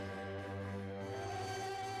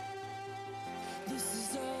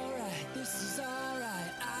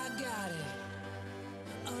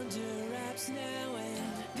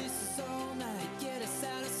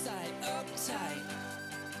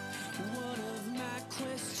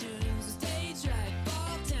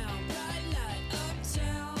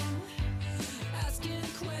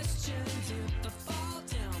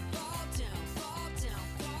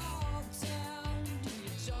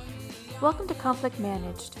Welcome to Conflict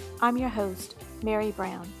Managed. I'm your host, Mary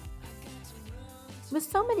Brown. With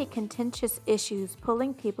so many contentious issues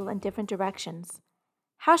pulling people in different directions,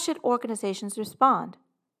 how should organizations respond?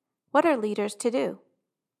 What are leaders to do?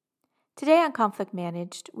 Today on Conflict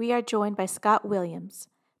Managed, we are joined by Scott Williams,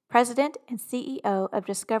 President and CEO of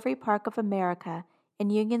Discovery Park of America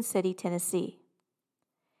in Union City, Tennessee.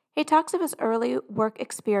 He talks of his early work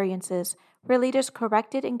experiences where leaders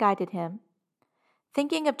corrected and guided him,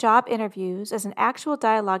 thinking of job interviews as an actual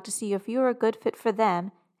dialogue to see if you are a good fit for them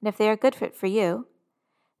and if they are a good fit for you,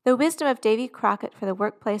 the wisdom of Davy Crockett for the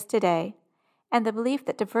workplace today, and the belief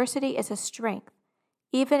that diversity is a strength,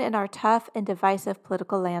 even in our tough and divisive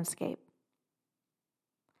political landscape.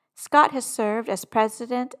 Scott has served as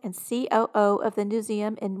president and COO of the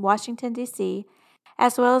Newseum in Washington, D.C.,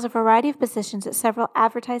 as well as a variety of positions at several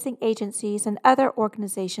advertising agencies and other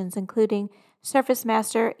organizations, including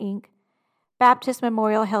ServiceMaster, Inc., Baptist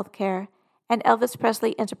Memorial Healthcare, and Elvis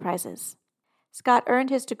Presley Enterprises. Scott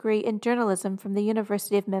earned his degree in journalism from the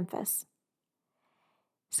University of Memphis.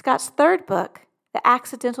 Scott's third book, The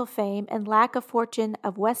Accidental Fame and Lack of Fortune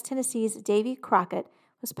of West Tennessee's Davy Crockett,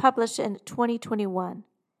 was published in 2021.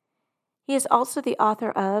 He is also the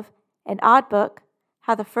author of An Odd Book,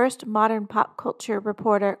 How the First Modern Pop Culture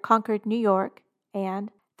Reporter Conquered New York,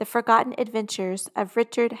 and The Forgotten Adventures of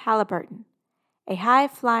Richard Halliburton, A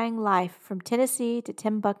High-Flying Life from Tennessee to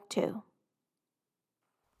Timbuktu.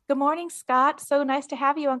 Good morning, Scott. So nice to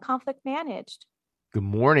have you on Conflict Managed. Good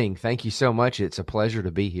morning. Thank you so much. It's a pleasure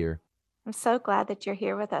to be here. I'm so glad that you're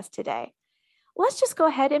here with us today. Let's just go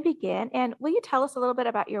ahead and begin. And will you tell us a little bit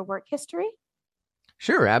about your work history?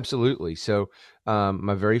 Sure, absolutely. So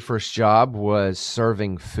my very first job was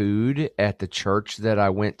serving food at the church that I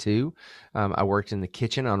went to. I worked in the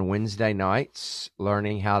kitchen on Wednesday nights,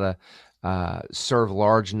 learning how to serve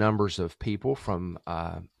large numbers of people from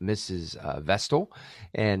Mrs. Vestal.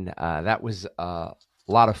 And that was a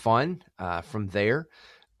lot of fun. From there,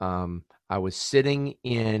 I was sitting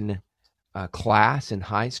in a class in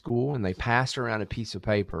high school, and they passed around a piece of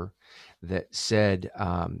paper that said,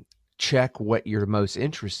 check what you're most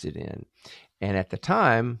interested in. And at the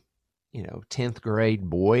time, 10th grade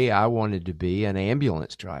boy, I wanted to be an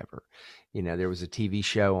ambulance driver. There was a TV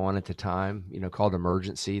show on at the time, called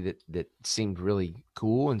Emergency that seemed really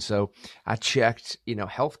cool. And so I checked,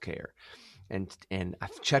 healthcare, and I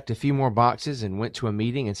checked a few more boxes and went to a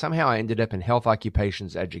meeting, and somehow I ended up in health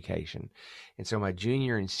occupations education. And so my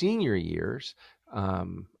junior and senior years,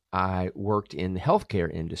 I worked in the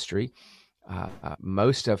healthcare industry.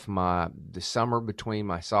 Most of the summer between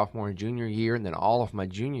my sophomore and junior year, and then all of my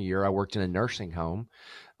junior year, I worked in a nursing home.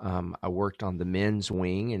 I worked on the men's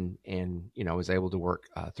wing, and was able to work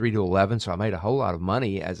 3 to 11. So I made a whole lot of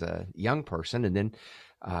money as a young person, and then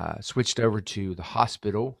switched over to the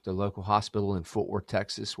hospital, the local hospital in Fort Worth,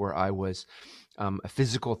 Texas, where I was a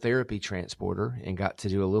physical therapy transporter and got to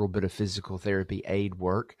do a little bit of physical therapy aid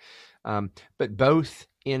work. But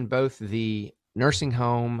in both the nursing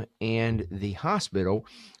home and the hospital,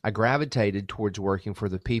 I gravitated towards working for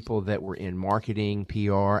the people that were in marketing,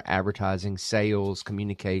 PR, advertising, sales,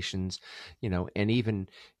 communications, and even,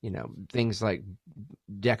 things like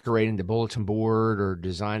decorating the bulletin board or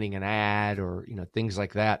designing an ad or, things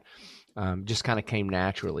like that, just kind of came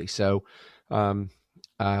naturally. So when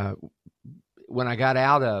I got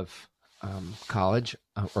out of college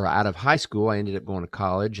or out of high school, I ended up going to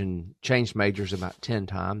college and changed majors about 10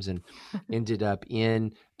 times and ended up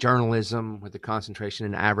in journalism with a concentration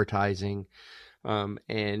in advertising.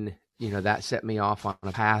 And that set me off on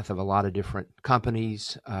a path of a lot of different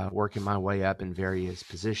companies, working my way up in various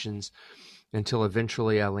positions until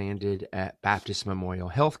eventually I landed at Baptist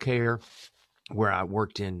Memorial Healthcare, where I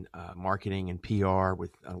worked in marketing and PR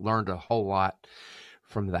learned a whole lot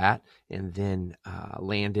from that, and then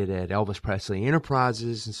landed at Elvis Presley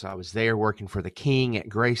Enterprises. And so I was there working for the King at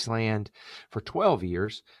Graceland for 12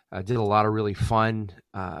 years. I did a lot of really fun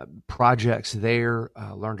projects there,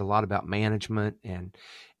 learned a lot about management, and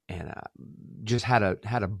just had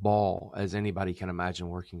a ball, as anybody can imagine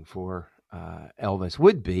working for Elvis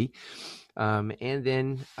would be. And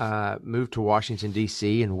then moved to Washington,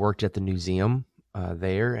 D.C. and worked at the Newseum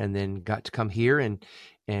there, and then got to come here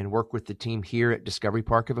and work with the team here at Discovery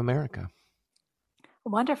Park of America.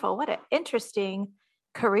 Wonderful. What an interesting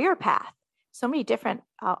career path. So many different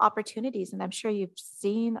opportunities, and I'm sure you've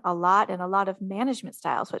seen a lot and a lot of management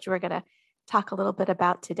styles, which we're going to talk a little bit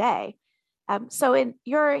about today. So in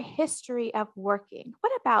your history of working,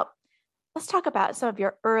 let's talk about some of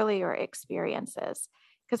your earlier experiences,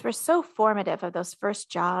 because we're so formative of those first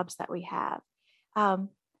jobs that we have.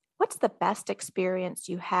 What's the best experience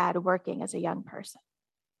you had working as a young person?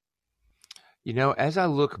 As I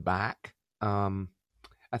look back,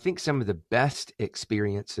 I think some of the best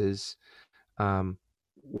experiences um,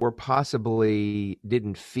 were possibly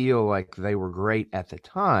didn't feel like they were great at the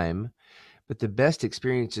time, but the best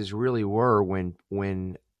experiences really were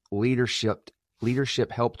when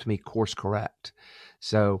leadership helped me course correct.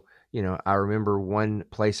 So, I remember one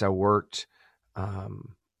place I worked.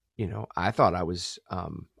 Um, I thought I was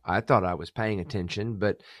paying attention,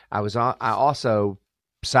 but I also,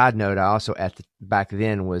 side note, I also back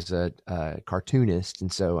then was a cartoonist,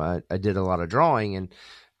 and so I did a lot of drawing, and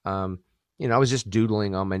um, I was just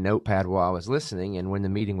doodling on my notepad while I was listening. And when the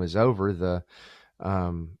meeting was over, the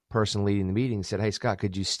person leading the meeting said, "Hey, Scott,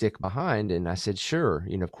 could you stick behind?" And I said, "Sure."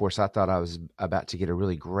 Of course, I thought I was about to get a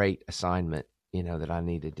really great assignment, that I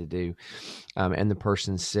needed to do. And the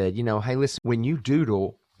person said, "Hey, listen, when you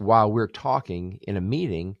doodle while we're talking in a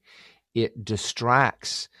meeting, it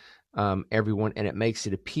distracts everyone, and it makes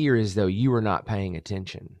it appear as though you are not paying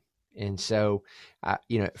attention." And so, at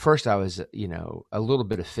first I was, a little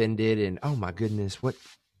bit offended, and oh my goodness, what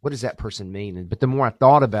does that person mean? But the more I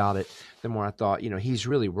thought about it, the more I thought, he's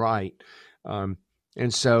really right.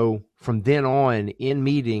 And so from then on in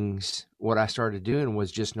meetings, what I started doing was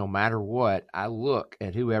just no matter what, I look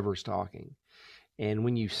at whoever's talking. And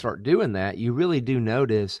when you start doing that, you really do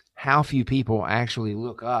notice how few people actually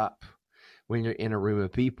look up when you're in a room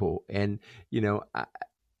of people. And,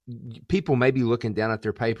 people may be looking down at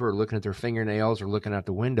their paper or looking at their fingernails or looking out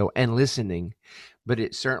the window and listening, but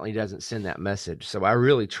it certainly doesn't send that message. So I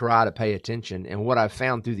really try to pay attention. And what I've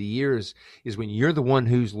found through the years is when you're the one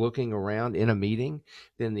who's looking around in a meeting,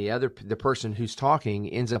 then the person who's talking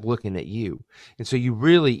ends up looking at you. And so you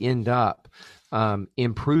really end up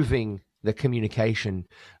improving the communication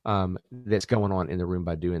that's going on in the room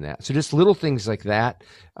by doing that. So just little things like that.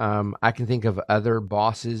 I can think of other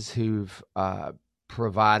bosses who've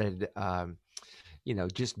provided,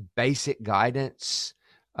 just basic guidance.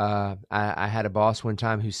 I had a boss one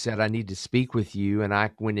time who said, "I need to speak with you." And I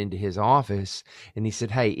went into his office and he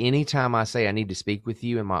said, "Hey, anytime I say I need to speak with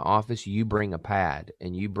you in my office, you bring a pad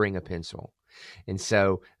and you bring a pencil." And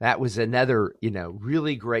so that was another,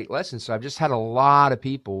 really great lesson. So I've just had a lot of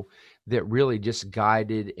people that really just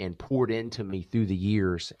guided and poured into me through the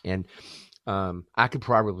years. And I could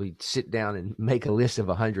probably sit down and make a list of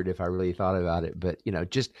 100 if I really thought about it. But,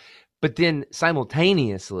 but then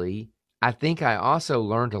simultaneously, I think I also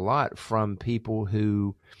learned a lot from people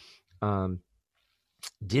who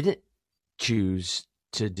didn't choose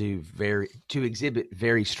to exhibit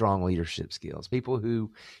very strong leadership skills. People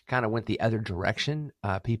who kind of went the other direction,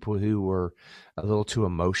 people who were a little too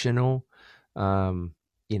emotional,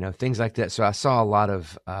 things like that. So I saw a lot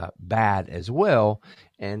of bad as well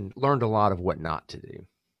and learned a lot of what not to do.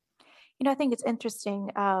 I think it's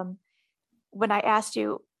interesting. When I asked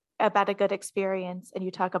you about a good experience and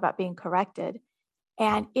you talk about being corrected,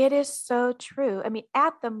 and it is so true. I mean,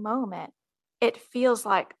 at the moment, it feels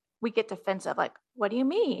like we get defensive, like, what do you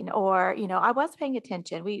mean? Or, I was paying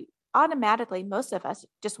attention. We automatically, most of us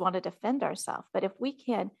just want to defend ourselves. But if we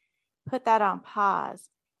can put that on pause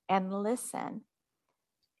and listen,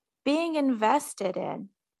 being invested in,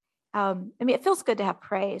 it feels good to have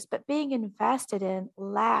praise, but being invested in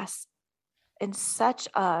lasts in such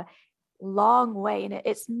a long way, and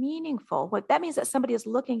it's meaningful. What that means that somebody is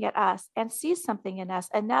looking at us and sees something in us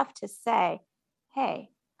enough to say,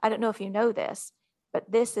 "Hey, I don't know if you know this,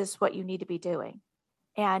 but this is what you need to be doing."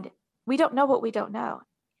 And we don't know what we don't know.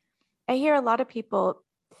 I hear a lot of people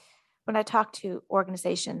when I talk to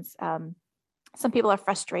organizations. Some people are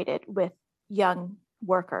frustrated with young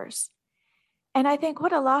workers, and I think,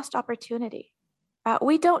 what a lost opportunity.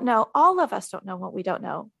 We don't know. All of us don't know what we don't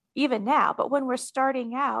know, even now. But when we're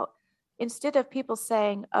starting out, instead of people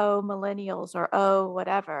saying, "Oh, millennials," or "Oh,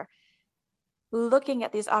 whatever," looking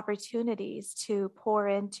at these opportunities to pour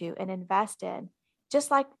into and invest in,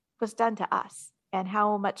 just like was done to us, and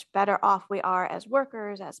how much better off we are as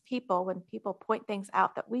workers, as people, when people point things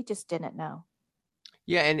out that we just didn't know.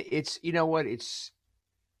 Yeah. And it's, what it's,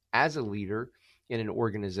 as a leader in an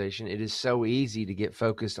organization, it is so easy to get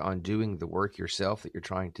focused on doing the work yourself that you're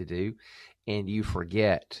trying to do. And you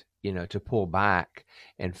forget, to pull back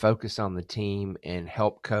and focus on the team and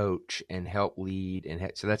help coach and help lead.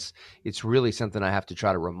 And so it's really something I have to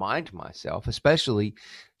try to remind myself, especially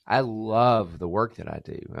I love the work that I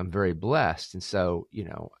do. I'm very blessed. And so,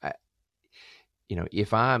 if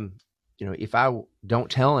if I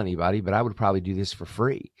don't tell anybody, but I would probably do this for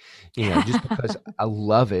free, just because I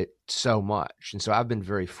love it so much. And so I've been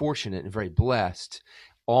very fortunate and very blessed.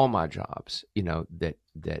 All my jobs,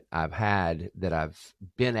 that I've had, that I've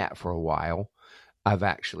been at for a while, I've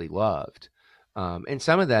actually loved. And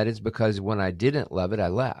some of that is because when I didn't love it, I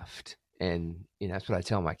left. And that's what I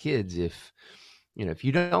tell my kids. If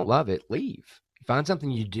you don't love it, leave. Find something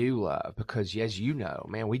you do love, because as you know,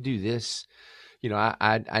 man, we do this.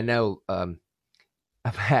 I know,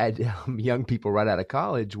 I've had young people right out of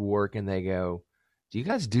college work, and they go, "Do you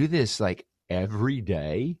guys do this like every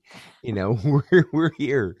day?" We're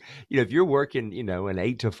here. If you're working, an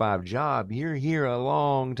 8 to 5 job, you're here a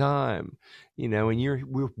long time. And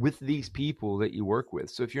we're with these people that you work with.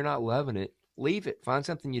 So if you're not loving it, leave it. Find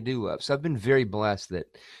something you do love. So I've been very blessed that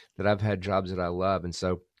I've had jobs that I love, and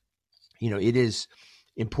so it is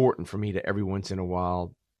important for me to every once in a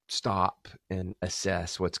while stop and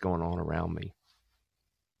assess what's going on around me.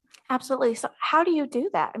 Absolutely. So, how do you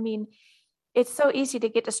do that? I mean, it's so easy to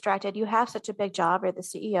get distracted. You have such a big job. You're the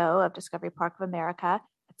CEO of Discovery Park of America.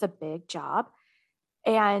 It's a big job,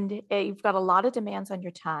 and you've got a lot of demands on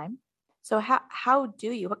your time. So, how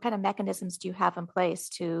do you? What kind of mechanisms do you have in place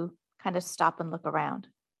to kind of stop and look around?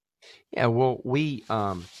 Yeah, well,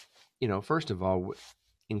 first of all,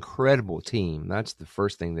 incredible team. That's the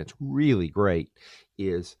first thing that's really great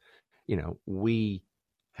is, we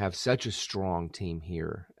have such a strong team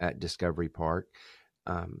here at Discovery Park.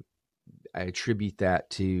 Um, I attribute that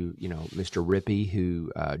to, Mr. Rippey,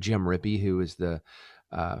 Jim Rippey, who is the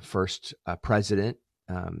first president.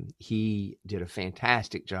 He did a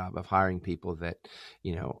fantastic job of hiring people that,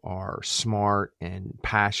 are smart and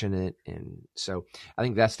passionate. And so I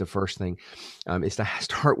think that's the first thing, is to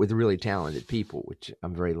start with really talented people, which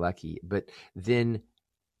I'm very lucky, but then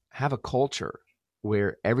have a culture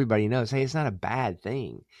where everybody knows, hey, it's not a bad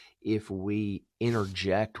thing if we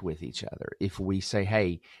interject with each other. If we say,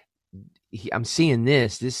 hey, I'm seeing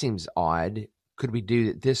this seems odd. Could we do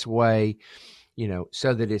it this way?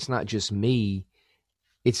 So that it's not just me,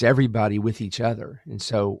 it's everybody with each other. And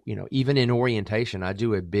so, even in orientation, I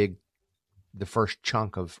do the first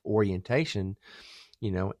chunk of orientation,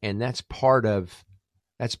 and that's part of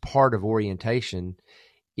orientation,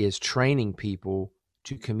 is training people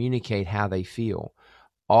to communicate how they feel.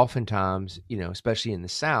 Oftentimes, especially in the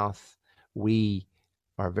South, we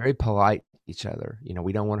are very polite to each other.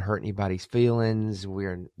 We don't want to hurt anybody's feelings.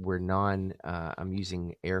 We're I'm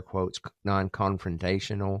using air quotes,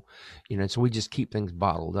 non-confrontational, so we just keep things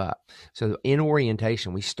bottled up. So in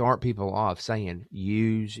orientation, we start people off saying,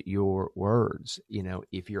 use your words.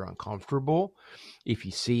 If you're uncomfortable, if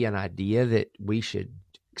you see an idea that we should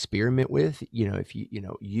experiment with, if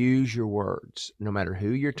use your words, no matter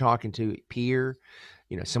who you're talking to, peer,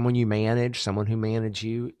 someone you manage, someone who manage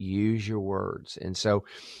you, use your words. And so,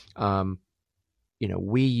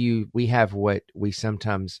 we have what we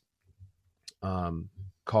sometimes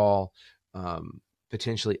call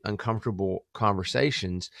potentially uncomfortable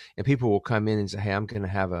conversations, and people will come in and say, hey, I'm going to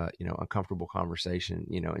have a uncomfortable conversation,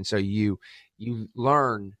 and so you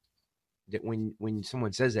learn that when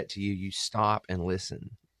someone says that to you, you stop and listen,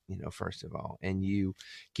 first of all, and you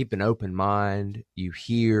keep an open mind, you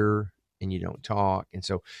hear, and you don't talk. And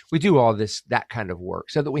so we do all that kind of work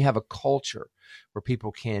so that we have a culture where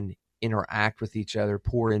people can interact with each other,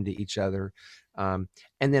 pour into each other. And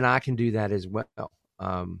then I can do that as well.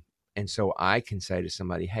 And so I can say to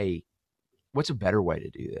somebody, hey, what's a better way to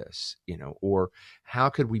do this? Or how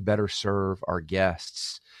could we better serve our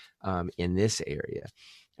guests in this area?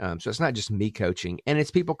 So it's not just me coaching, and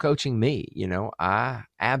it's people coaching me. I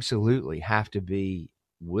absolutely have to be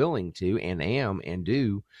willing to, and am, and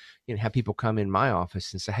do, have people come in my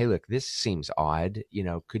office and say, hey, look, this seems odd.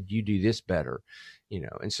 Could you do this better?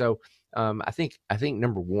 And so I think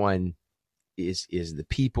number one is the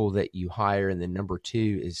people that you hire. And then number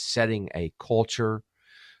two is setting a culture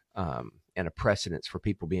and a precedence for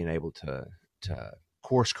people being able to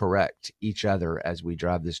course correct each other as we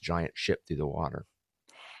drive this giant ship through the water.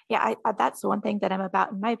 Yeah, that's the one thing that I'm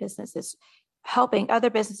about in my business is helping other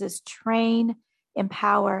businesses train,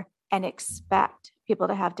 empower, and expect people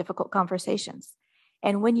to have difficult conversations.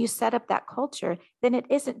 And when you set up that culture, then it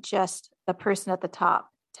isn't just the person at the top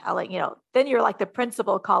telling, then you're like the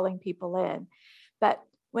principal calling people in. But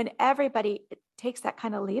when everybody takes that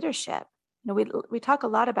kind of leadership, we talk a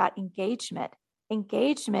lot about engagement.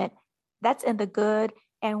 Engagement, that's in the good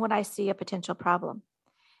and when I see a potential problem.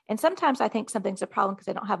 And sometimes I think something's a problem because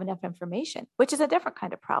I don't have enough information, which is a different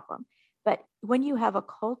kind of problem. But when you have a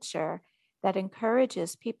culture that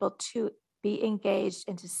encourages people to be engaged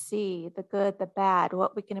and to see the good, the bad,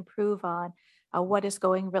 what we can improve on, what is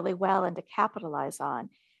going really well, and to capitalize on,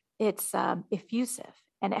 it's effusive,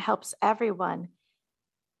 and it helps everyone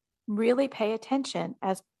really pay attention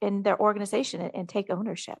as in their organization and take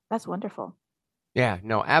ownership. That's wonderful. Yeah,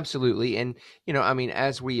 no, absolutely. And,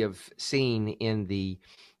 as we have seen in the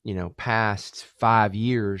past 5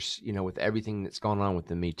 years, with everything that's gone on with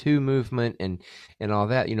the Me Too movement and all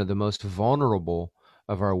that, the most vulnerable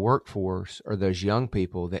of our workforce are those young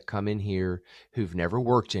people that come in here who've never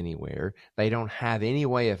worked anywhere. They don't have any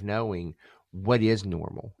way of knowing what is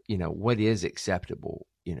normal, what is acceptable,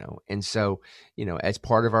 and so, as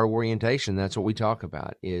part of our orientation, that's what we talk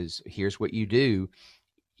about is here's what you do.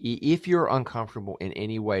 If you're uncomfortable in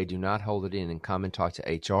any way, do not hold it in and come and talk to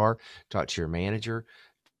HR, talk to your manager,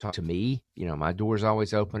 talk to me. My door's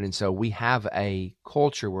always open. And so we have a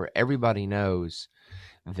culture where everybody knows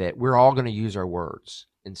that we're all going to use our words.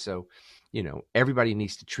 And so, everybody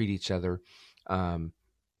needs to treat each other. And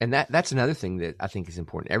that's another thing that I think is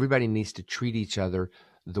important. Everybody needs to treat each other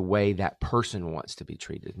the way that person wants to be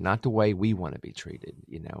treated, not the way we want to be treated.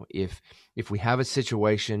 If we have a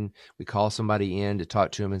situation, we call somebody in to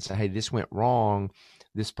talk to them and say, hey, this went wrong.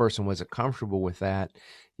 This person wasn't comfortable with that.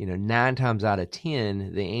 9 times out of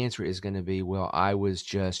 10, the answer is going to be, well, I was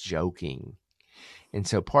just joking. And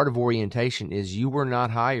so part of orientation is you were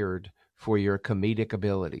not hired for your comedic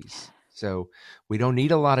abilities. So we don't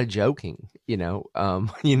need a lot of joking,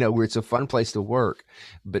 where it's a fun place to work,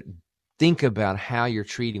 but think about how you're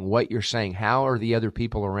treating, what you're saying. How are the other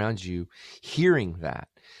people around you hearing that,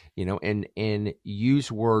 and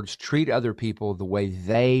use words, treat other people the way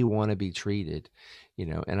they want to be treated,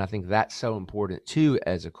 and I think that's so important too,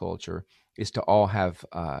 as a culture, is to all have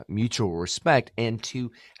mutual respect and to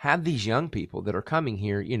have these young people that are coming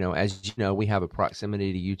here. As you know, we have a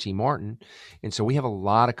proximity to UT Martin. And so we have a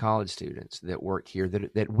lot of college students that work here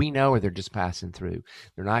that we know they're just passing through.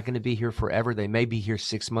 They're not going to be here forever. They may be here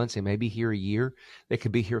 6 months. They may be here a year. They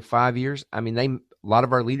could be here 5 years. I mean, a lot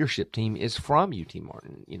of our leadership team is from UT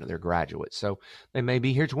Martin. They're graduates. So they may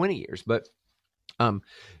be here 20 years. But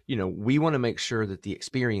we want to make sure that the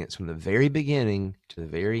experience from the very beginning to the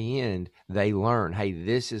very end, they learn, hey,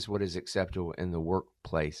 this is what is acceptable in the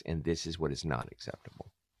workplace and this is what is not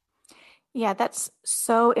acceptable. Yeah, that's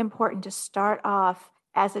so important to start off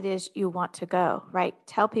as it is you want to go, right?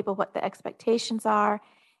 Tell people what the expectations are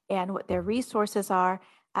and what their resources are.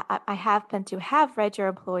 I happen to have read your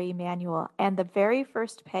employee manual, and the very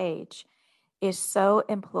first page is so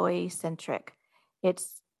employee centric.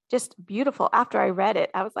 It's just beautiful. After I read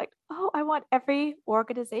it, I was like, oh, I want every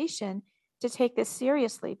organization to take this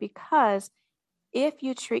seriously, because if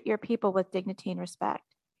you treat your people with dignity and respect,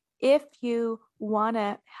 if you want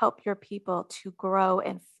to help your people to grow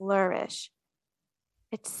and flourish,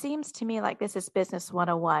 it seems to me like this is business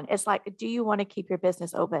 101. It's like, do you want to keep your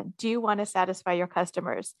business open? Do you want to satisfy your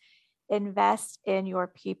customers? Invest in your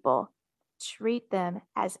people. Treat them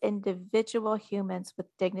as individual humans with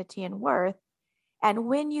dignity and worth. And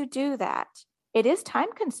when you do that, it is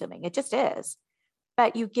time consuming. It just is.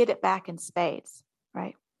 But you get it back in spades,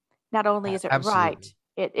 right? Not only is it Absolutely. right,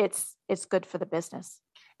 it's good for the business.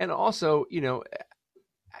 And also,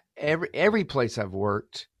 every place I've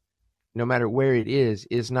worked, no matter where it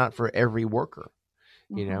is not for every worker.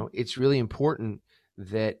 Mm-hmm. It's really important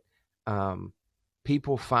that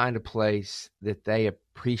people find a place that they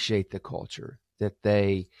appreciate the culture, that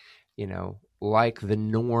they, like the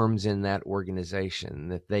norms in that organization,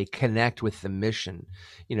 that they connect with the mission.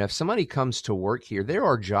 If somebody comes to work here, there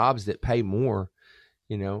are jobs that pay more,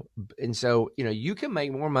 and so, you can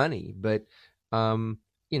make more money, but,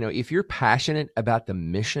 if you're passionate about the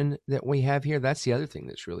mission that we have here, that's the other thing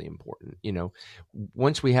that's really important.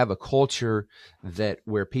 Once we have a culture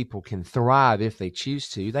where people can thrive if they choose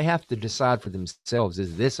to, they have to decide for themselves,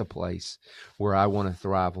 is this a place where I want to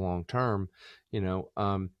thrive long term?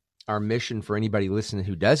 Our mission, for anybody listening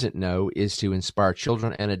who doesn't know, is to inspire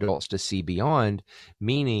children and adults to see beyond,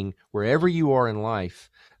 meaning wherever you are in life,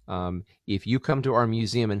 if you come to our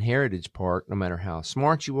museum and heritage park, no matter how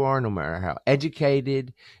smart you are, no matter how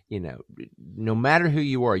educated, no matter who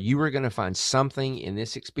you are going to find something in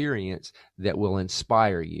this experience that will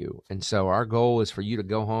inspire you. And so our goal is for you to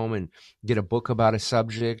go home and get a book about a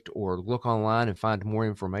subject or look online and find more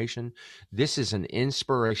information. This is an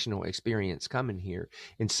inspirational experience coming here.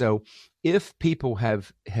 And so if people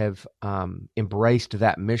have embraced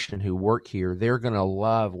that mission who work here, they're going to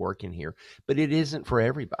love working here. But it isn't for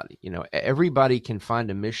everybody. Everybody can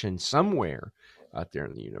find a mission somewhere out there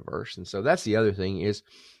in the universe. And so that's the other thing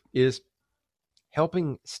is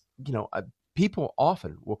helping. People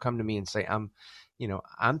often will come to me and say, I'm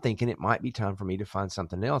thinking it might be time for me to find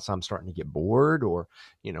something else. I'm starting to get bored, or,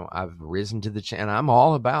 I've risen to the challenge. And I'm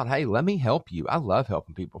all about, hey, let me help you. I love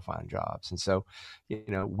helping people find jobs. And so,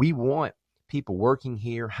 we want people working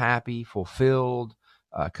here, happy, fulfilled,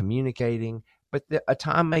 communicating, but a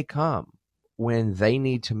time may come when they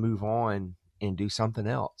need to move on and do something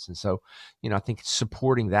else. And so, I think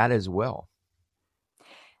supporting that as well.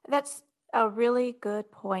 That's a really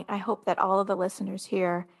good point. I hope that all of the listeners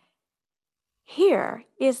here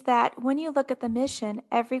is that when you look at the mission,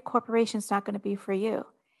 every corporation is not going to be for you.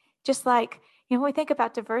 Just like, when we think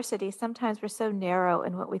about diversity, sometimes we're so narrow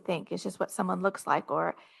in what we think. It's just what someone looks like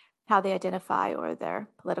or how they identify or their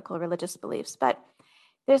political or religious beliefs. But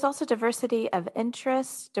there's also diversity of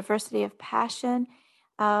interests, diversity of passion.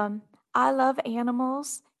 Um, I love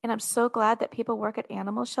animals, and I'm so glad that people work at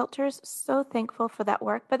animal shelters. So thankful for that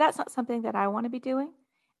work. But that's not something that I want to be doing.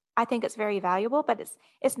 I think it's very valuable, but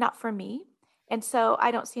it's not for me. And so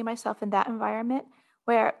I don't see myself in that environment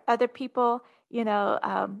where other people,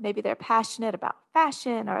 maybe they're passionate about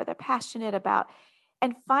fashion or they're passionate about,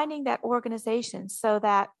 and finding that organization so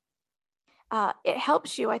that it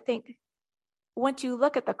helps you, I think, once you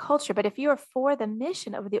look at the culture. But if you're for the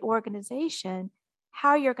mission of the organization,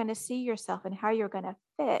 how you're going to see yourself and how you're going to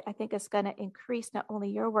fit, I think is going to increase not only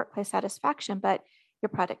your workplace satisfaction, but your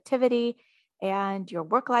productivity and your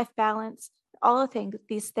work-life balance. All of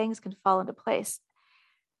these things can fall into place.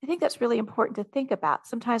 I think that's really important to think about.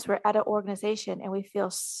 Sometimes we're at an organization and we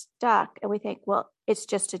feel stuck and we think, well, it's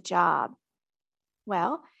just a job.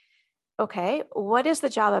 Well, okay, what is the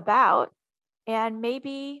job about? And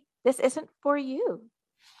maybe this isn't for you.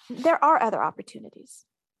 There are other opportunities.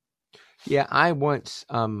 Yeah, I once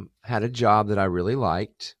had a job that I really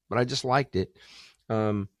liked, but I just liked it.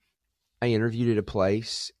 I interviewed at a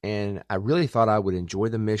place and I really thought I would enjoy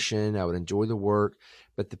the mission, I would enjoy the work,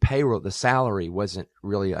 but the salary wasn't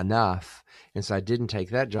really enough. And so I didn't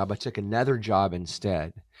take that job. I took another job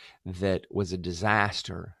instead that was a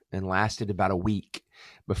disaster and lasted about a week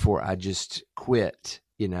before I just quit,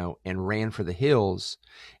 and ran for the hills.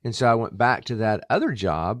 And so I went back to that other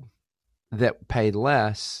job that paid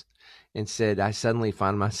less and said, I suddenly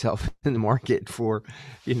find myself in the market for,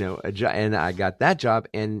 a job. And I got that job,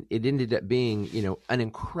 and it ended up being, an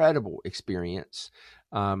incredible experience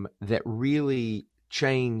that really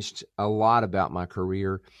changed a lot about my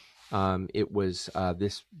career. It was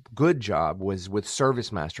this good job was with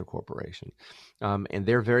ServiceMaster Corporation. And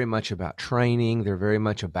they're very much about training. They're very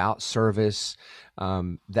much about service.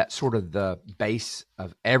 That's sort of the base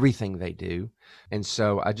of everything they do. And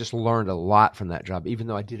so I just learned a lot from that job, even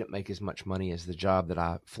though I didn't make as much money as the job that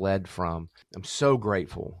I fled from. I'm so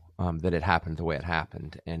grateful that it happened the way it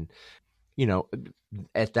happened. And,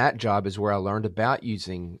 at that job is where I learned about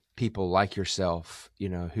using people like yourself,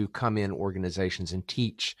 who come in organizations and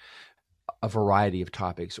teach a variety of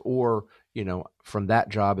topics. Or, from that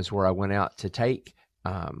job is where I went out to take,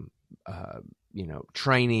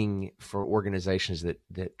 training for organizations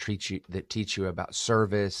that teach you about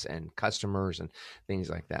service and customers and things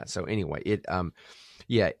like that. So anyway,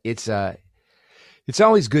 it's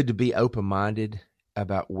always good to be open-minded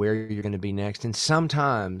about where you're going to be next. And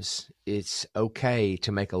sometimes it's okay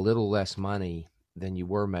to make a little less money than you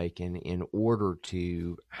were making in order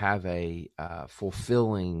to have a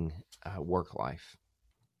fulfilling work life.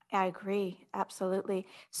 I agree. Absolutely.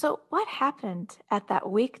 So, what happened at that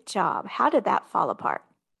week job? How did that fall apart?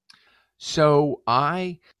 So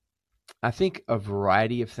I think a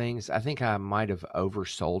variety of things. I think I might have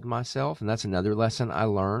oversold myself, and that's another lesson I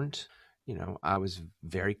learned. I was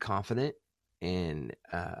very confident, and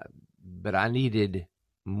but I needed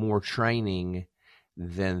more training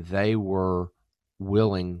than they were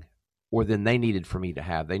willing, or than they needed for me to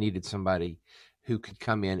have. They needed somebody who could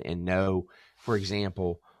come in and know, for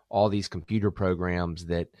example, all these computer programs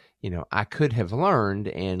that I could have learned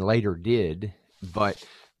and later did, but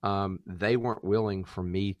they weren't willing for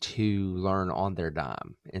me to learn on their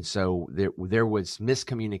dime. And so there was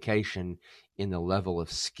miscommunication in the level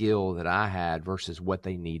of skill that I had versus what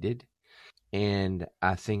they needed. And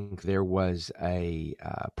I think there was a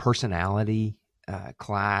personality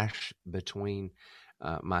clash between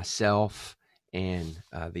myself and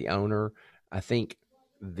the owner. I think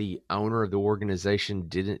the owner of the organization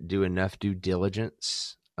didn't do enough due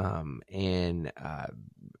diligence and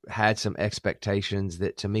had some expectations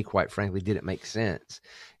that, to me, quite frankly, didn't make sense.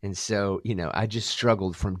 And so, I just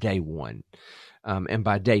struggled from day one. And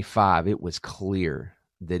by day 5, it was clear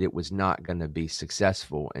that it was not going to be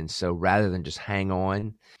successful. And so rather than just hang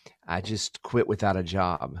on, I just quit without a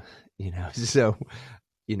job, So,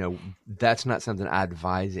 that's not something I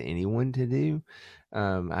advise anyone to do.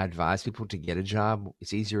 I advise people to get a job.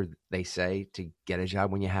 It's easier, they say, to get a job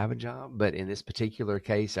when you have a job. But in this particular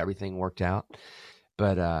case, everything worked out.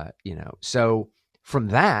 But, so from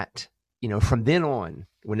that, from then on,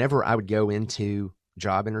 whenever I would go into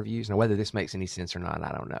job interviews, now whether this makes any sense or not,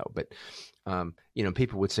 I don't know. But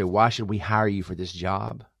People would say, why should we hire you for this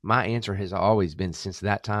job? My answer has always been since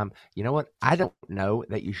that time, you know what? I don't know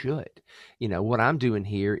that you should. What I'm doing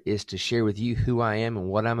here is to share with you who I am and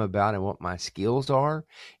what I'm about and what my skills are.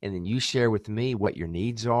 And then you share with me what your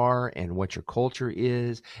needs are and what your culture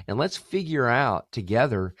is. And let's figure out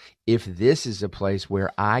together if this is a place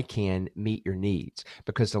where I can meet your needs,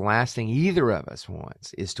 because the last thing either of us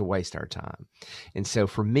wants is to waste our time. And so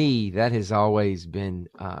for me, that has always been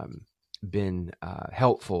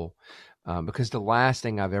helpful, because the last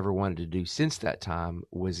thing I've ever wanted to do since that time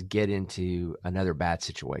was get into another bad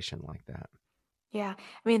situation like that. Yeah.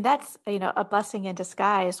 I mean, that's, a blessing in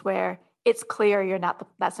disguise where it's clear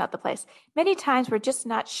that's not the place. Many times we're just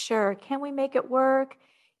not sure. Can we make it work?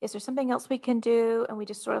 Is there something else we can do? And we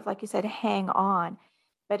just sort of, like you said, hang on.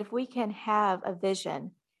 But if we can have a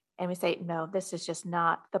vision and we say, no, this is just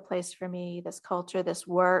not the place for me, this culture, this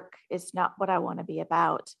work is not what I want to be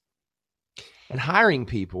about. And hiring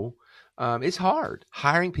people, it's hard.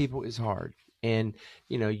 Hiring people is hard. And,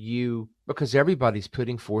 because everybody's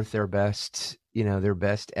putting forth their best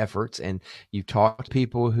efforts. And you talk to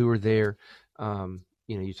people who are there,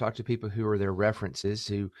 you talk to people who are their references,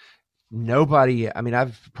 who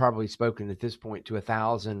I've probably spoken at this point to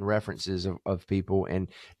 1,000 references of people, and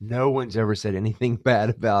no one's ever said anything bad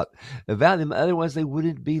about them. Otherwise, they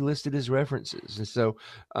wouldn't be listed as references. And so,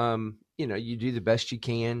 you do the best you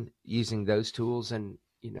can using those tools. And,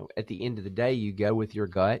 at the end of the day, you go with your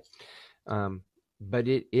gut. But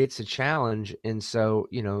it's a challenge. And so,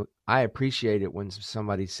 I appreciate it when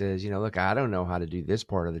somebody says, look, I don't know how to do this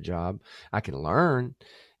part of the job. I can learn.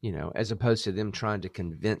 As opposed to them trying to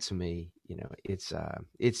convince me.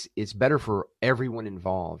 It's better for everyone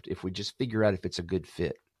involved if we just figure out if it's a good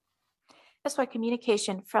fit. That's why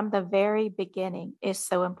communication from the very beginning is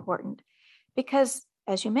so important because,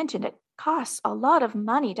 as you mentioned, it costs a lot of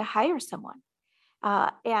money to hire someone.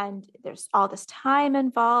 And there's all this time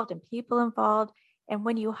involved and people involved. And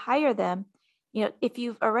when you hire them, if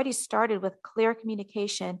you've already started with clear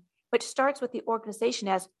communication, which starts with the organization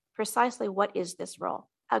as precisely what is this role?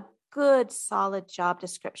 A good, solid job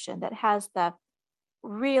description that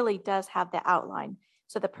really does have the outline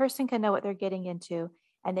so the person can know what they're getting into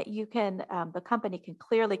and that the company can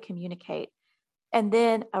clearly communicate, and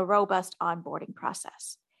then a robust onboarding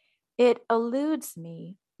process. It eludes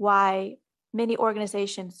me why many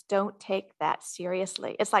organizations don't take that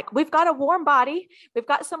seriously. It's like, we've got a warm body, we've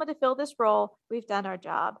got someone to fill this role, we've done our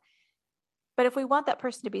job. But if we want that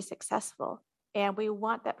person to be successful and we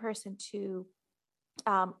want that person to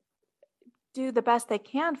do the best they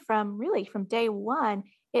can from day one,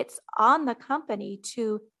 it's on the company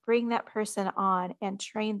to bring that person on and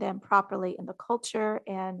train them properly in the culture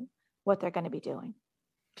and what they're going to be doing.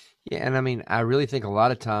 Yeah. And I really think a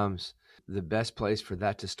lot of times the best place for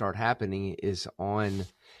that to start happening is on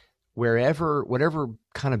whatever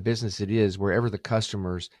kind of business it is, wherever the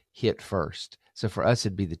customers hit first. So for us,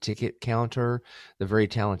 it'd be the ticket counter, the very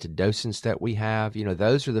talented docents that we have.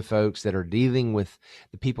 Those are the folks that are dealing with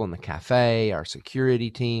the people in the cafe, our security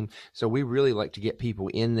team. So we really like to get people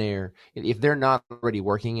in there. If they're not already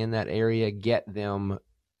working in that area, get them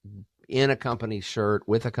in a company shirt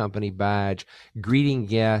with a company badge, greeting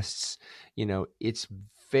guests. It's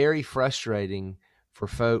very frustrating for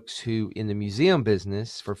folks who in the museum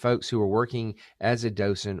business, for folks who are working as a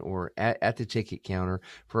docent or at the ticket counter,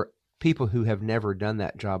 for people who have never done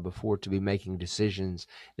that job before to be making decisions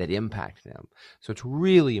that impact them. So it's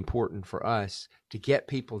really important for us to get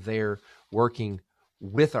people there working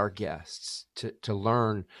with our guests to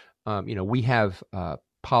learn. We have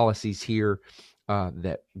policies here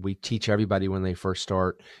that we teach everybody when they first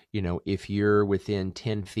start. If you're within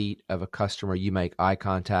 10 feet of a customer, you make eye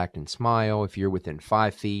contact and smile. If you're within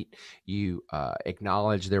 5 feet, you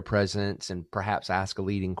acknowledge their presence and perhaps ask a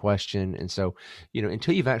leading question. And so,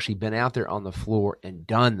 until you've actually been out there on the floor and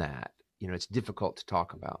done that, it's difficult to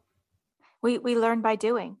talk about. We learn by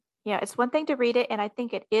doing. Yeah, it's one thing to read it, and I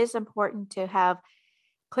think it is important to have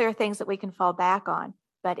clear things that we can fall back on,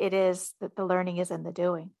 but it is that the learning is in the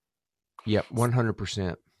doing. Yep,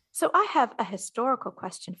 100%. So I have a historical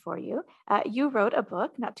question for you. You wrote a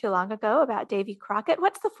book not too long ago about Davy Crockett.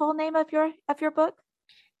 What's the full name of your book?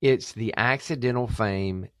 It's The Accidental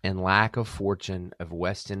Fame and Lack of Fortune of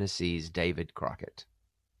West Tennessee's David Crockett.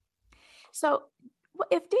 So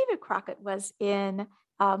if David Crockett was in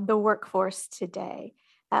the workforce today,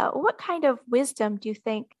 what kind of wisdom do you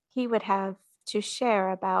think he would have to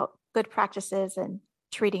share about good practices and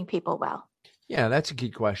treating people well? Yeah, that's a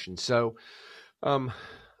good question. So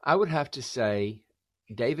I would have to say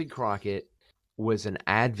David Crockett was an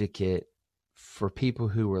advocate for people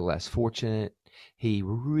who were less fortunate. He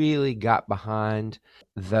really got behind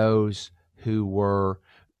those who were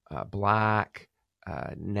Black,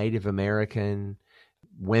 Native American,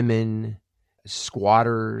 women,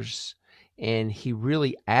 squatters, and he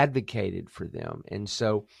really advocated for them. And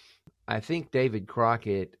so I think David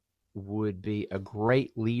Crockett would be a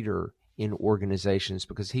great leader in organizations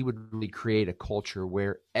because he would really create a culture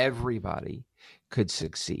where everybody could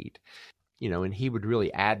succeed, and he would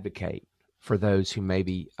really advocate for those who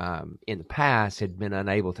maybe in the past had been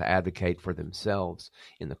unable to advocate for themselves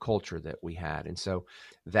in the culture that we had. And so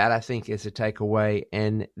that, I think, is a takeaway.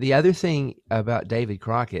 And the other thing about David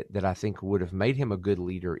Crockett that I think would have made him a good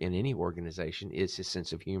leader in any organization is his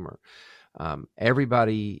sense of humor.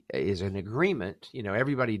 Everybody is in agreement.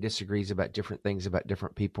 Everybody disagrees about different things about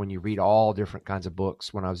different people. When you read all different kinds of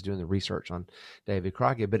books, when I was doing the research on David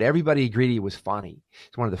Crockett, but everybody agreed he was funny.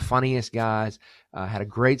 He's one of the funniest guys, had a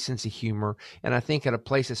great sense of humor. And I think at a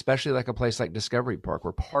place, especially like a place like Discovery Park,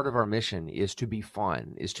 where part of our mission is to be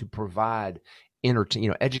fun, is to provide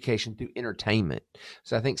education through entertainment.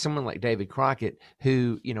 So I think someone like David Crockett,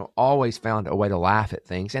 who, always found a way to laugh at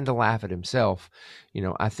things and to laugh at himself,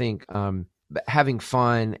 I think having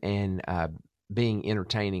fun and being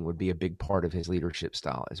entertaining would be a big part of his leadership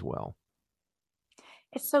style as well.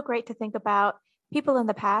 It's so great to think about people in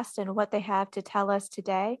the past and what they have to tell us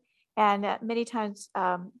today. And many times,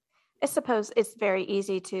 I suppose it's very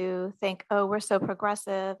easy to think, oh, we're so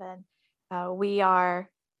progressive and we are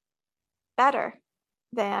better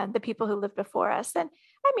than the people who lived before us. And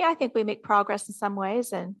I think we make progress in some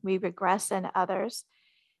ways and we regress in others.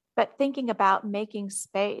 But thinking about making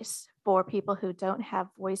space for people who don't have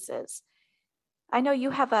voices. I know you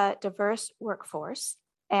have a diverse workforce,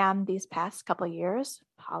 and these past couple of years,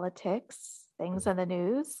 politics, things in the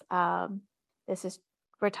news.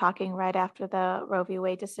 We're talking right after the Roe v.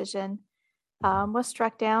 Wade decision was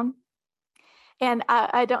struck down. And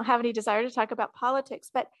I don't have any desire to talk about politics,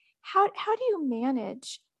 but how do you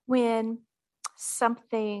manage when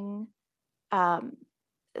something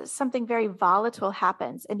something very volatile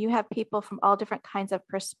happens and you have people from all different kinds of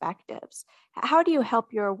perspectives? How do you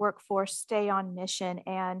help your workforce stay on mission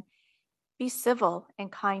and be civil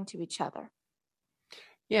and kind to each other?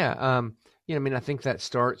 Yeah. I think that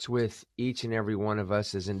starts with each and every one of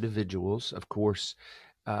us as individuals. Of course,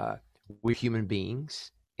 we're human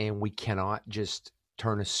beings and we cannot just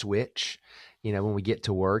turn a switch, when we get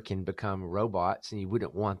to work and become robots, and you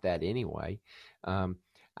wouldn't want that anyway.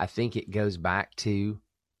 I think it goes back to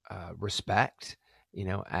respect.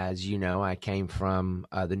 As you know, I came from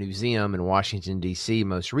the museum in Washington, D.C.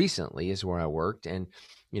 most recently is where I worked. And,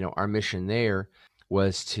 our mission there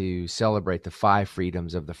was to celebrate the 5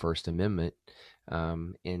 freedoms of the First Amendment.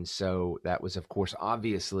 And so that was, of course,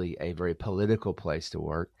 obviously a very political place to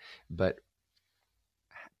work. But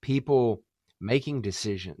people making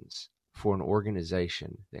decisions for an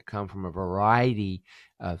organization that come from a variety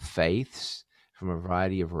of faiths, from a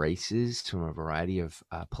variety of races, from a variety of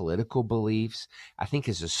political beliefs, I think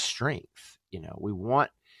is a strength. We want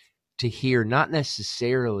to hear not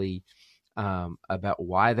necessarily about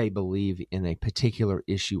why they believe in a particular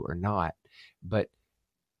issue or not, but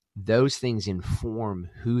those things inform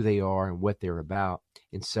who they are and what they're about.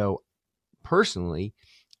 And so personally,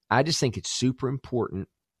 I just think it's super important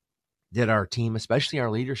that our team, especially our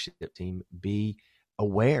leadership team, be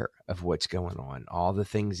aware of what's going on, all the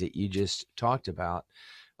things that you just talked about.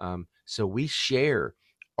 So we share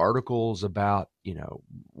articles about,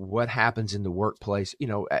 what happens in the workplace.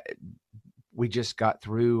 We just got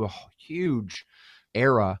through a huge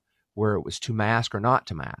era where it was to mask or not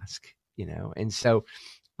to mask, and so,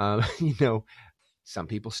 some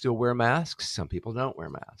people still wear masks. Some people don't wear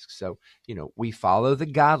masks. So, we follow the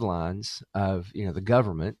guidelines of, the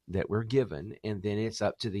government that we're given, and then it's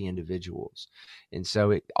up to the individuals. And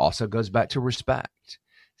so it also goes back to respect.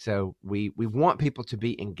 So we want people to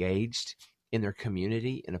be engaged in their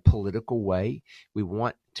community in a political way. We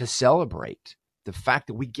want to celebrate the fact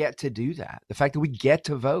that we get to do that, the fact that we get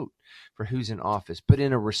to vote for who's in office, but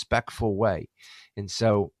in a respectful way. And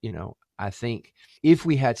so, I think if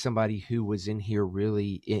we had somebody who was in here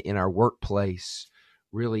really in our workplace,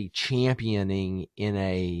 really championing in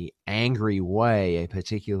a angry way a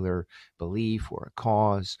particular belief or a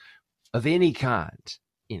cause of any kind,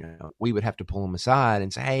 we would have to pull them aside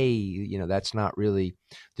and say, hey, that's not really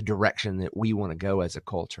the direction that we want to go as a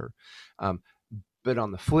culture. But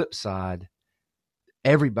on the flip side,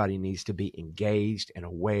 everybody needs to be engaged and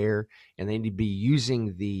aware, and they need to be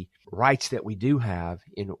using the rights that we do have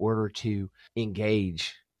in order to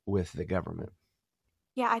engage with the government.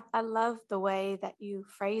 Yeah, I love the way that you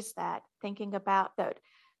phrase that, thinking about that.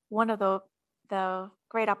 One of the the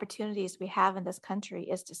great opportunities we have in this country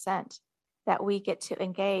is dissent, that we get to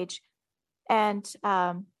engage. And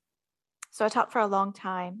so I taught for a long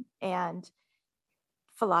time, and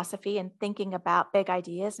philosophy and thinking about big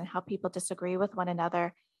ideas and how people disagree with one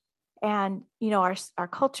another. And, our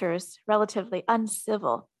culture is relatively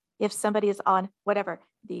uncivil. If somebody is on whatever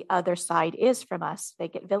the other side is from us, they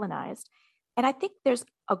get villainized. And I think there's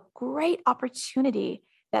a great opportunity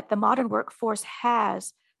that the modern workforce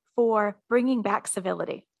has for bringing back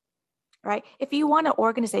civility, right? If you want an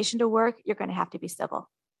organization to work, you're going to have to be civil.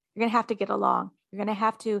 You're going to have to get along. You're going to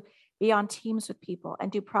have to be on teams with people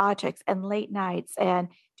and do projects and late nights and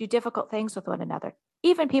do difficult things with one another,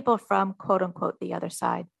 even people from quote unquote the other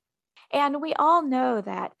side. And we all know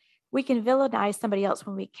that we can villainize somebody else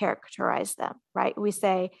when we characterize them, right? We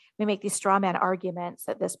make these straw man arguments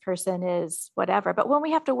that this person is whatever. But when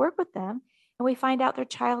we have to work with them and we find out their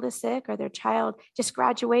child is sick or their child just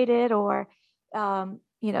graduated or,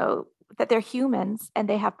 that they're humans and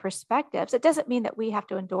they have perspectives, it doesn't mean that we have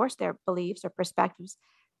to endorse their beliefs or perspectives,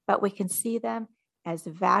 but we can see them as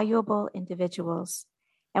valuable individuals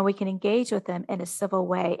and we can engage with them in a civil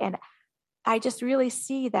way. And I just really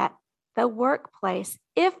see that the workplace,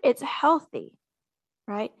 if it's healthy,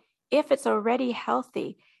 right? If it's already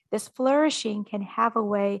healthy, this flourishing can have a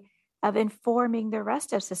way of informing the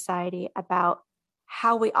rest of society about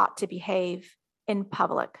how we ought to behave in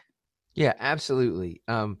public. Yeah, absolutely.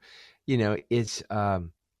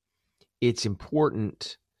 It's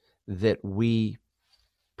important that we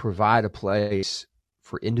provide a place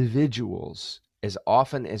for individuals as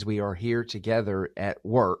often as we are here together at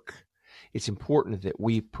work. It's important that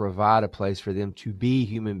we provide a place for them to be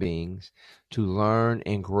human beings, to learn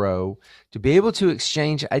and grow, to be able to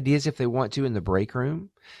exchange ideas if they want to in the break room,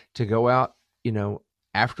 to go out,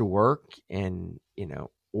 after work and,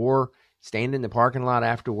 or stand in the parking lot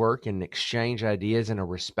after work and exchange ideas in a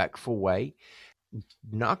respectful way.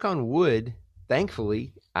 Knock on wood,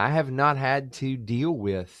 thankfully, I have not had to deal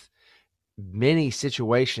with many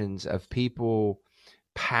situations of people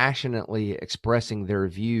passionately expressing their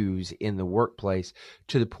views in the workplace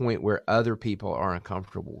to the point where other people are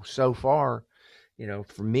uncomfortable. So far,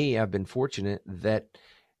 for me, I've been fortunate that,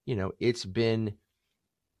 it's been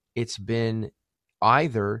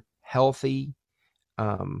either healthy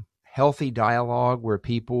dialogue where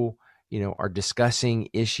people, are discussing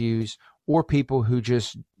issues, or people who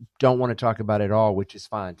just don't want to talk about it at all, which is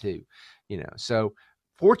fine too. So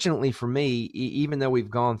fortunately for me, even though we've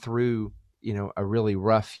gone through, a really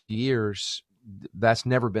rough years, that's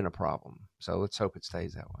never been a problem. So let's hope it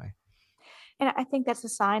stays that way. And I think that's a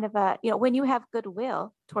sign of when you have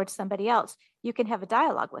goodwill towards somebody else, you can have a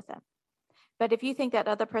dialogue with them. But if you think that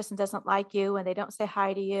other person doesn't like you and they don't say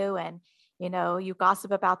hi to you and, you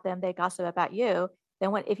gossip about them, they gossip about you,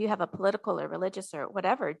 then if you have a political or religious or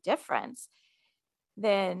whatever difference,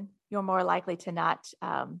 then you're more likely to not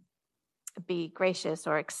be gracious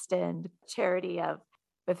or extend charity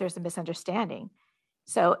if there's a misunderstanding.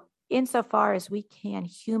 So insofar as we can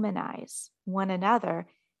humanize one another,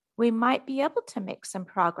 we might be able to make some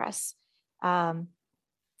progress. The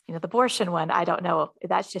abortion one, I don't know.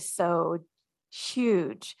 That's just so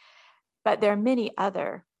huge. But there are many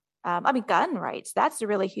other, gun rights, that's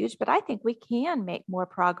really huge. But I think we can make more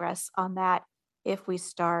progress on that if we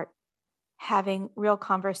start having real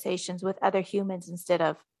conversations with other humans instead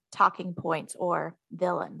of talking points or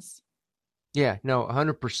villains. Yeah, no,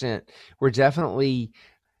 100%. We're definitely,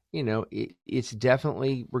 it's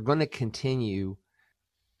definitely, we're going to continue,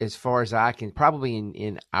 as far as I can, probably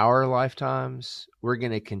in our lifetimes, we're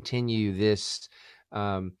going to continue this.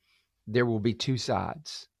 There will be two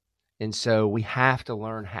sides. And so we have to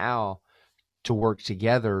learn how to work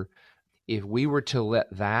together. If we were to let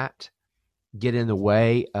that get in the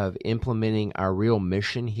way of implementing our real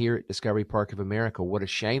mission here at Discovery Park of America, what a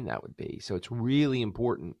shame that would be. So it's really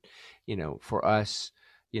important, for us,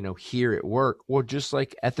 here at work, or just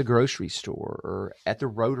like at the grocery store or at the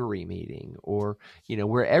Rotary meeting, or,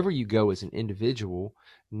 wherever you go as an individual,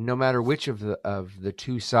 no matter which of the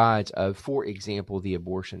two sides of, for example, the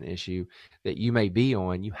abortion issue that you may be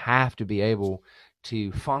on, you have to be able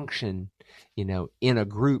to function, in a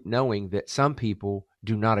group, knowing that some people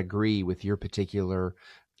do not agree with your particular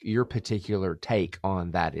take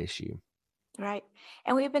on that issue. Right.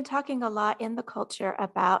 And we've been talking a lot in the culture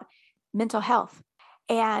about mental health.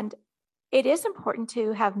 And it is important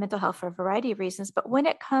to have mental health for a variety of reasons. But when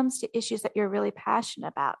it comes to issues that you're really passionate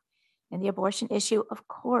about, and the abortion issue, of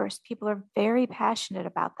course, people are very passionate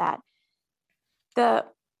about that. The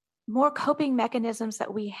more coping mechanisms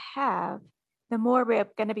that we have, the more we're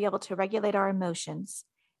going to be able to regulate our emotions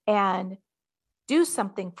and do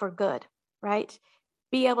something for good. right?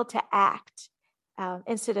 Be able to act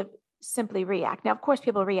instead of simply react. Now, of course,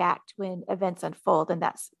 people react when events unfold, and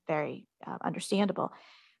that's very understandable.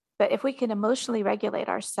 But if we can emotionally regulate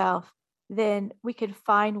ourselves, then we can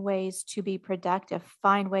find ways to be productive,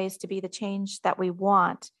 find ways to be the change that we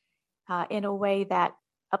want in a way that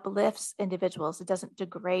uplifts individuals. It doesn't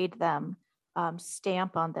degrade them,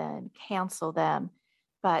 stamp on them, cancel them,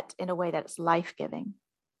 but in a way that's life giving.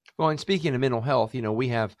 Well, and speaking of mental health, we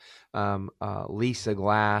have Lisa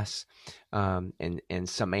Glass and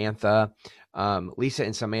Samantha. Lisa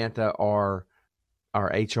and Samantha are our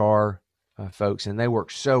HR folks, and they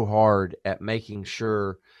work so hard at making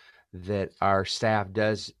sure that our staff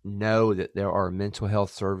does know that there are mental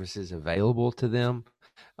health services available to them.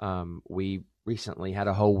 We recently had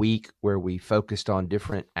a whole week where we focused on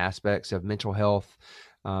different aspects of mental health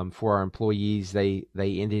for our employees. They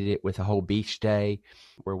ended it with a whole beach day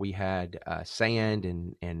where we had sand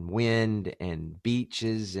and wind and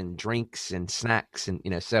beaches and drinks and snacks and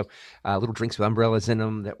so little drinks with umbrellas in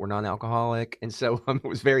them that were non-alcoholic. And so it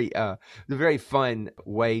was a very fun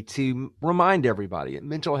way to remind everybody that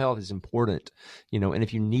mental health is important, and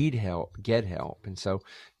if you need help, get help. And so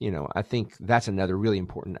I think that's another really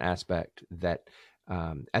important aspect that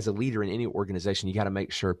as a leader in any organization, you got to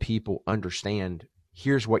make sure people understand,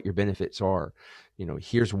 here's what your benefits are,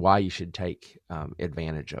 here's why you should take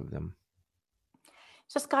advantage of them.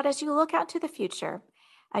 So, Scott, as you look out to the future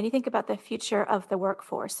and you think about the future of the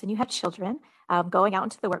workforce, and you have children going out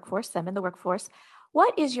into the workforce, them in the workforce,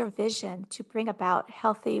 what is your vision to bring about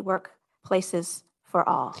healthy workplaces for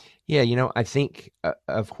all? Yeah, I think,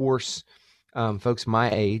 of course, folks my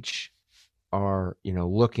age are,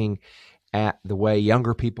 looking at the way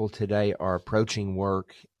younger people today are approaching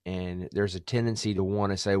work. And there's a tendency to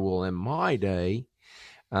want to say, well, in my day,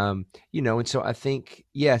 and so I think,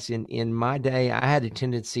 yes, in my day, I had a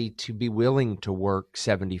tendency to be willing to work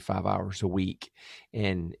 75 hours a week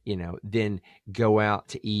and, then go out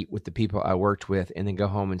to eat with the people I worked with and then go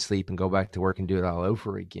home and sleep and go back to work and do it all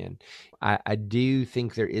over again. I do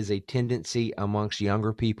think there is a tendency amongst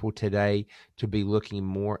younger people today to be looking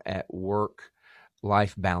more at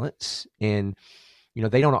work-life balance. And,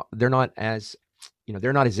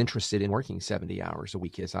 they're not as interested in working 70 hours a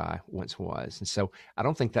week as I once was. And so I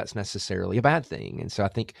don't think that's necessarily a bad thing. And so I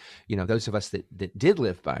think, those of us that did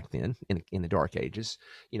live back then in the dark ages,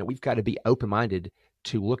 we've got to be open-minded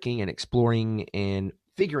to looking and exploring and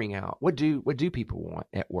figuring out what do people want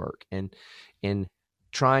at work, and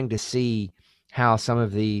trying to see how some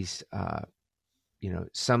of these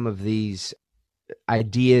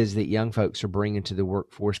ideas that young folks are bringing to the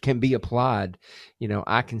workforce can be applied.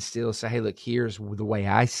 I can still say, hey, look, here's the way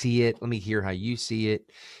I see it. Let me hear how you see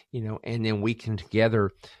it, and then we can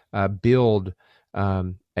together build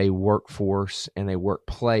a workforce and a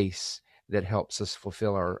workplace that helps us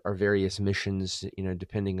fulfill our various missions,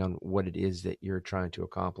 depending on what it is that you're trying to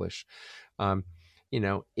accomplish.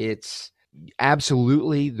 It's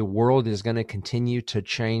absolutely, the world is going to continue to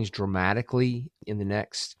change dramatically in the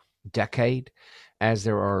next decade as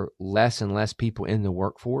there are less and less people in the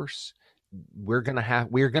workforce. We're going to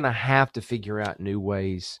have to figure out new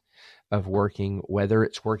ways of working, whether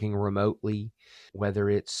it's working remotely, whether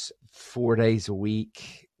it's 4 days a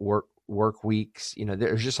week work weeks.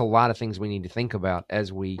 There's just a lot of things we need to think about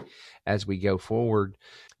as we go forward.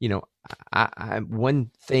 I one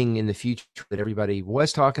thing in the future that everybody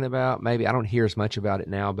was talking about, maybe I don't hear as much about it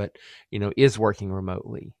now, but is working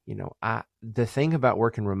remotely. The thing about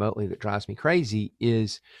working remotely that drives me crazy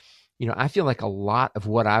is, I feel like a lot of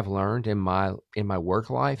what I've learned in my work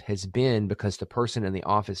life has been because the person in the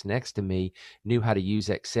office next to me knew how to use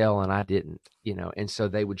Excel and I didn't, and so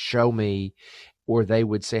they would show me, or they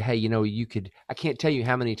would say, hey, I can't tell you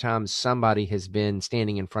how many times somebody has been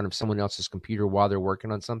standing in front of someone else's computer while they're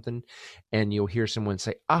working on something, and you'll hear someone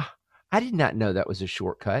say, I did not know that was a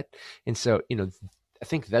shortcut. And so, I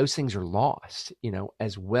think those things are lost,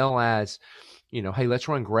 as well as, hey, let's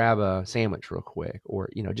run grab a sandwich real quick, or,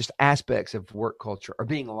 just aspects of work culture are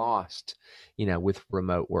being lost, with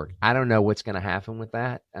remote work. I don't know what's going to happen with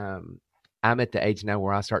that. I'm at the age now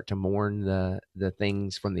where I start to mourn the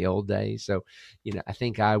things from the old days. So, I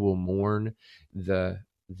think I will mourn the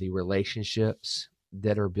relationships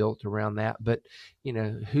that are built around that. But,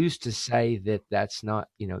 who's to say that that's not,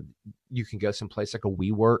 you can go someplace like a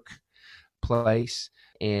WeWork place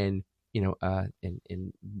and,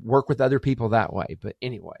 and work with other people that way. But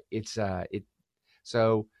anyway,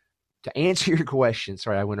 so to answer your question,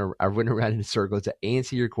 sorry, I went around in circles. To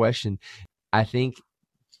answer your question, I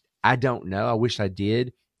don't know. I wish I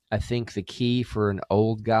did. I think the key for an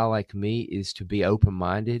old guy like me is to be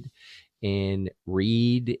open-minded and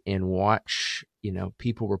read and watch,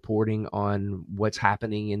 people reporting on what's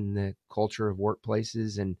happening in the culture of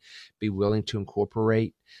workplaces and be willing to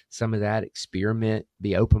incorporate some of that, experiment,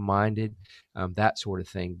 be open-minded, that sort of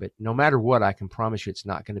thing. But no matter what, I can promise you it's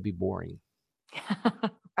not going to be boring.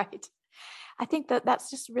 Right. I think that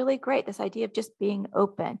that's just really great, this idea of just being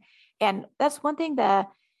open. And that's one thing the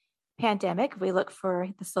pandemic, we look for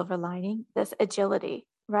the silver lining, this agility,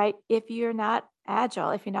 right? If you're not agile,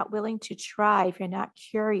 if you're not willing to try, if you're not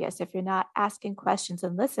curious, if you're not asking questions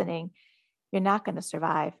and listening, you're not going to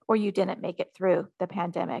survive, or you didn't make it through the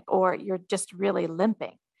pandemic, or you're just really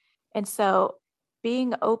limping. And so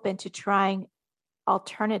being open to trying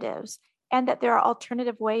alternatives, and that there are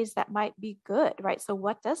alternative ways that might be good, right? So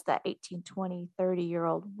what does that 18, 20,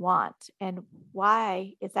 30-year-old want, and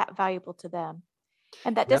why is that valuable to them?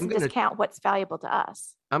 And that Yeah, I'm doesn't gonna discount what's valuable to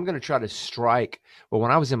us. I'm gonna try to strike. Well, when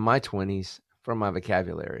I was in my 20s, from my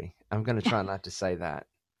vocabulary, I'm gonna try not to say that.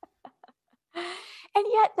 And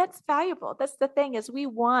yet that's valuable. That's the thing, is we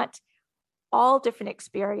want all different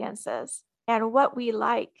experiences and what we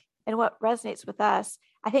like and what resonates with us.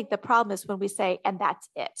 I think the problem is when we say, and that's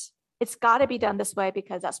it. It's got to be done this way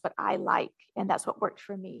because that's what I like and that's what worked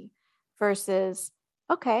for me, versus,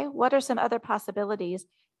 okay, what are some other possibilities?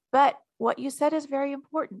 But what you said is very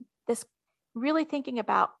important. This really thinking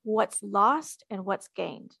about what's lost and what's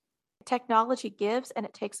gained. Technology gives and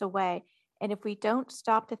it takes away. And if we don't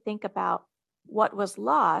stop to think about what was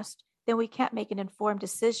lost, then we can't make an informed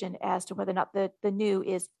decision as to whether or not the new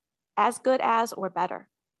is as good as or better.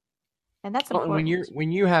 And that's Well, and important.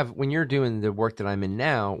 when you're doing the work that I'm in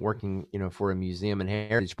now, working, for a museum and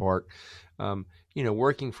heritage park,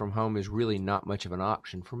 working from home is really not much of an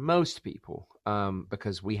option for most people,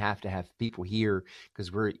 because we have to have people here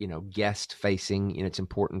because we're, guest facing. It's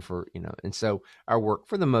important for, and so our work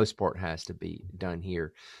for the most part has to be done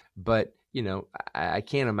here. But I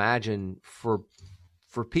can't imagine for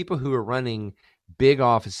people who are running big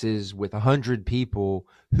offices with 100 people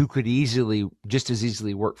who could just as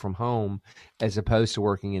easily work from home as opposed to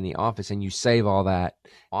working in the office, and you save all that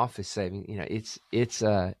office saving. It's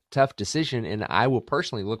a tough decision, and I will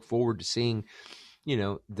personally look forward to seeing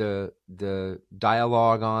the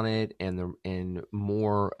dialogue on it and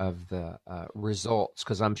more of the results,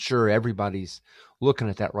 because I'm sure everybody's looking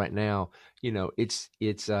at that right now.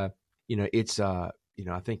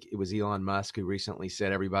 I think it was Elon Musk who recently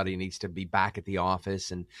said everybody needs to be back at the office,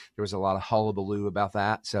 and there was a lot of hullabaloo about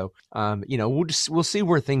that. So, we'll see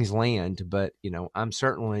where things land, but I'm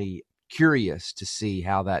certainly curious to see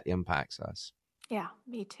how that impacts us. Yeah,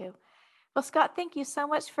 me too. Well, Scott, thank you so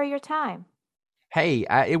much for your time. Hey,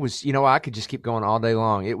 it was, I could just keep going all day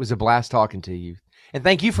long. It was a blast talking to you, and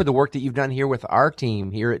thank you for the work that you've done here with our team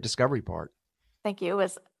here at Discovery Park. Thank you. It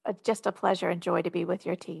was just a pleasure and joy to be with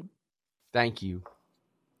your team. Thank you.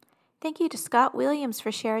 Thank you to Scott Williams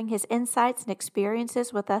for sharing his insights and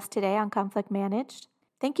experiences with us today on Conflict Managed.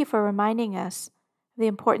 Thank you for reminding us of the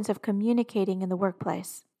importance of communicating in the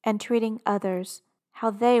workplace and treating others how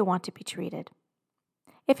they want to be treated.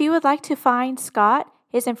 If you would like to find Scott,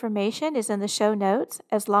 his information is in the show notes,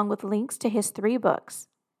 along with links to his 3 books.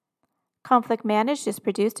 Conflict Managed is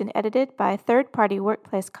produced and edited by third-party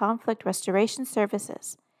workplace conflict restoration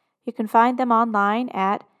services. You can find them online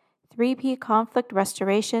at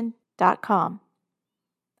 3pconflictrestoration.com.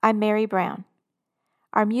 I'm Mary Brown.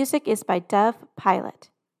 Our music is by Dove Pilot.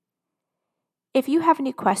 If you have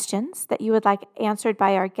any questions that you would like answered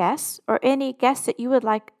by our guests, or any guests that you would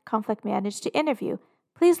like Conflict Managed to interview,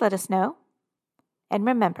 please let us know. And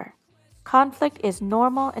remember, conflict is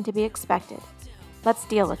normal and to be expected. Let's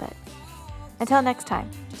deal with it. Until next time,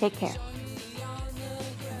 take care.